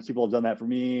the times people have done that for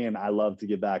me, and I love to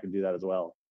give back and do that as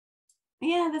well.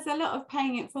 Yeah, there's a lot of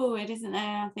paying it forward, isn't there?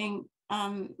 I think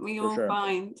we all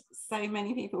find so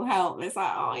many people help. It's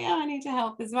like, oh yeah, I need to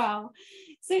help as well.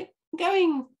 So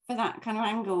going for that kind of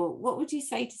angle, what would you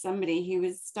say to somebody who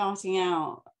was starting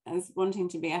out as wanting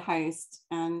to be a host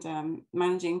and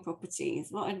managing properties?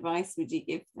 What advice would you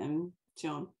give them,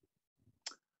 John?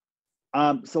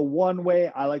 So one way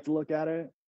I like to look at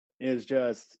it is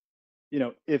just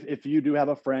if you do have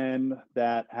a friend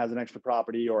that has an extra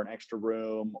property or an extra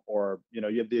room, or,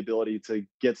 you have the ability to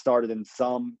get started in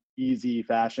some easy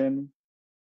fashion,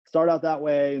 start out that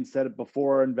way instead of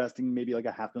before investing maybe like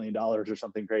 $500,000 or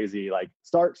something crazy. Like,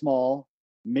 start small,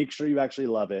 make sure you actually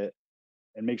love it,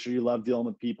 and make sure you love dealing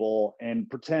with people, and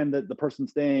pretend that the person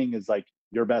staying is like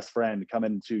your best friend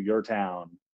coming to your town,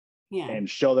 Yeah. and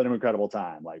show them an incredible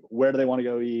time. Like, where do they want to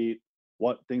go eat?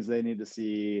 What things do they need to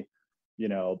see?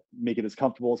 Make it as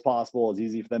comfortable as possible, as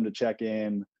easy for them to check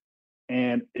in.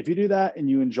 And if you do that and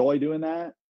you enjoy doing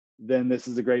that, then this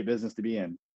is a great business to be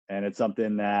in. And it's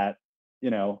something that,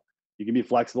 you can be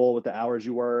flexible with the hours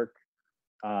you work.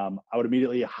 I would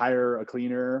immediately hire a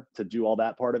cleaner to do all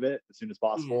that part of it as soon as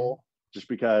possible, just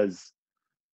because,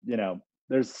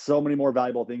 there's so many more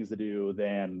valuable things to do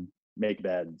than make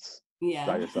beds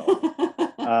by yourself.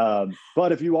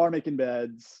 But if you are making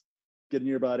beds, getting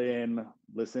your butt in,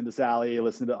 listen to Sally,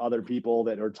 listen to other people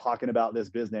that are talking about this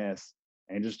business,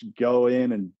 and just go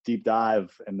in and deep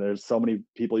dive. And there's so many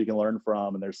people you can learn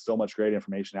from, and there's so much great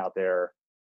information out there.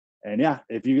 And yeah,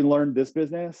 if you can learn this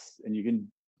business and you can,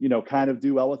 kind of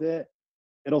do well with it,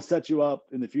 it'll set you up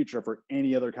in the future for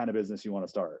any other kind of business you want to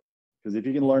start. Because if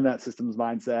you can learn that systems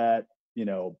mindset,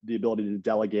 the ability to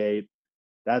delegate,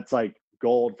 that's like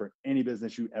gold for any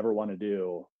business you ever want to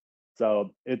do.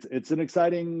 So it's an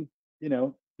exciting,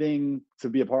 thing to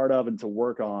be a part of and to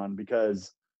work on,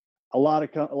 because a lot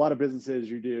of businesses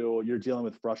you're dealing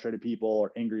with frustrated people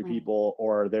or angry people,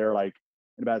 or they're like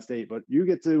in a bad state, but you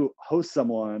get to host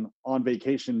someone on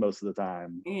vacation most of the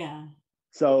time. Yeah.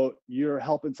 So you're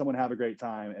helping someone have a great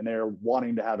time, and they're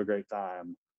wanting to have a great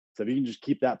time. So if you can just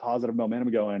keep that positive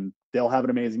momentum going, they'll have an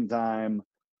amazing time.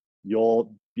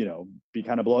 You'll, be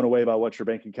kind of blown away by what your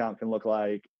bank account can look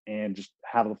like, and just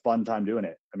have a fun time doing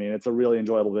it. I mean, it's a really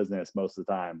enjoyable business most of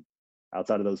the time,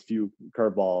 outside of those few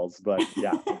curveballs. But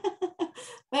yeah,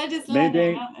 They're just main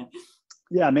learning, thing, aren't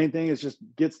they? main thing is just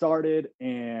get started.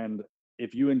 And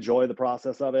if you enjoy the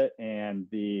process of it and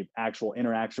the actual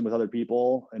interaction with other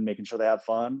people and making sure they have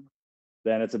fun,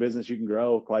 then it's a business you can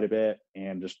grow quite a bit,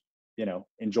 and just,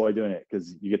 enjoy doing it,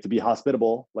 because you get to be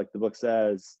hospitable, like the book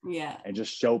says, and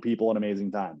just show people an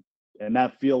amazing time. And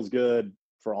that feels good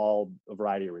for a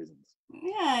variety of reasons.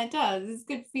 Yeah, it does. It's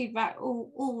good feedback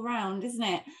all around, isn't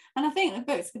it? And I think the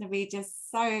book's going to be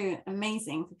just so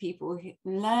amazing for people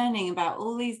learning about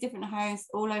all these different hosts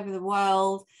all over the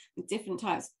world, with different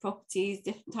types of properties,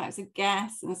 different types of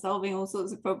guests, and solving all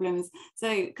sorts of problems.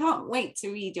 So can't wait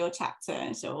to read your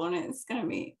chapter, Sean. It's going to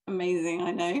be amazing,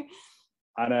 I know.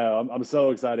 I'm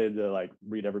so excited to like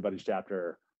read everybody's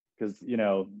chapter, because,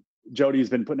 Jody's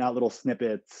been putting out little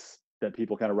snippets that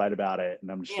people kind of write about it.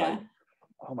 And I'm just like,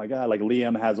 oh my God, like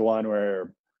Liam has one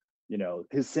where,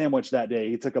 his sandwich that day,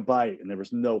 he took a bite and there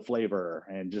was no flavor,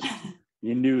 and just,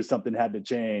 you knew something had to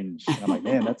change. And I'm like,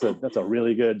 man, that's a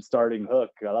really good starting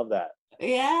hook. I love that.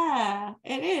 Yeah,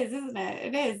 it is, isn't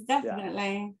it? It is,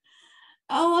 definitely.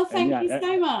 Oh, well, thank you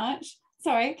so much.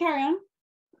 Sorry, carry on.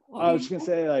 I was just gonna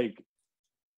say, like,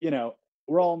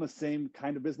 we're all in the same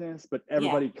kind of business, but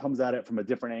everybody comes at it from a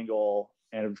different angle,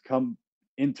 and have come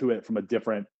into it from a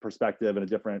different perspective and a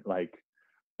different like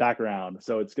background.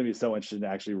 So it's going to be so interesting to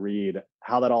actually read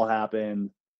how that all happened,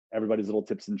 everybody's little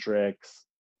tips and tricks.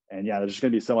 And yeah, there's just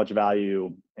going to be so much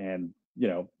value, and,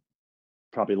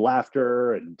 probably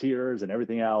laughter and tears and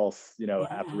everything else,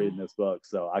 after reading this book.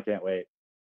 So I can't wait.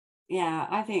 Yeah,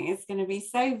 I think it's going to be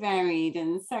so varied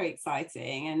and so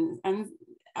exciting, and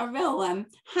a real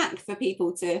hack for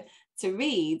people to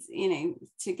read,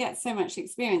 to get so much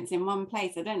experience in one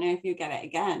place. I don't know if you'll get it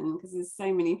again, because there's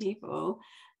so many people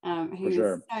who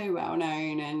are so well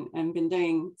known and been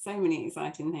doing so many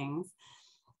exciting things.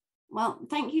 Well,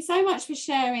 thank you so much for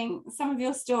sharing some of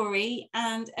your story,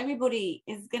 and everybody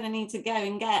is going to need to go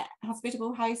and get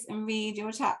Hospitable House and read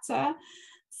your chapter.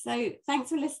 So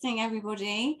thanks for listening,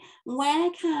 everybody. Where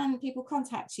can people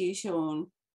contact you, Sean?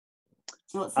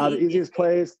 What's the easiest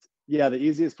place? Yeah, the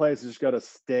easiest place is just go to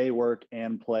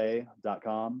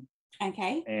stayworkandplay.com.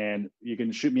 Okay. And you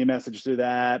can shoot me a message through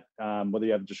that, whether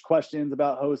you have just questions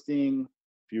about hosting,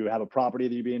 if you have a property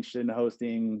that you'd be interested in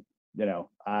hosting.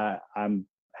 I'm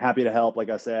happy to help. Like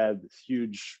I said, it's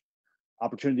huge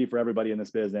opportunity for everybody in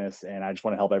this business, and I just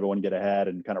want to help everyone get ahead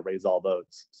and kind of raise all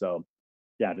boats. So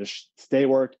yeah, just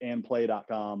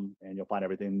stayworkandplay.com, and you'll find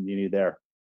everything you need there.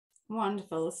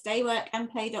 Wonderful.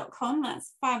 Stayworkandplay.com.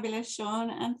 That's fabulous, Sean.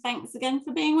 And thanks again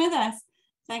for being with us.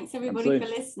 Thanks everybody for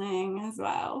listening as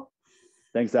well.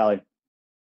 Thanks, Sally.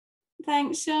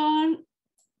 Thanks, Sean.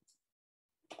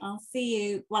 I'll see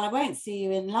you. Well, I won't see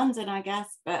you in London, I guess,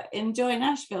 but enjoy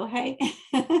Nashville, hey?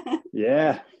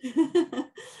 Yeah.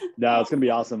 No, it's gonna be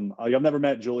awesome. I've never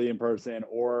met Julie in person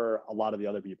or a lot of the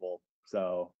other people.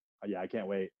 So yeah, I can't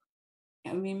wait.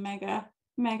 It'll be mega,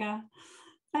 mega.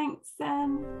 Thanks,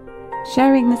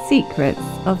 Sharing the secrets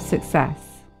of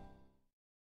success.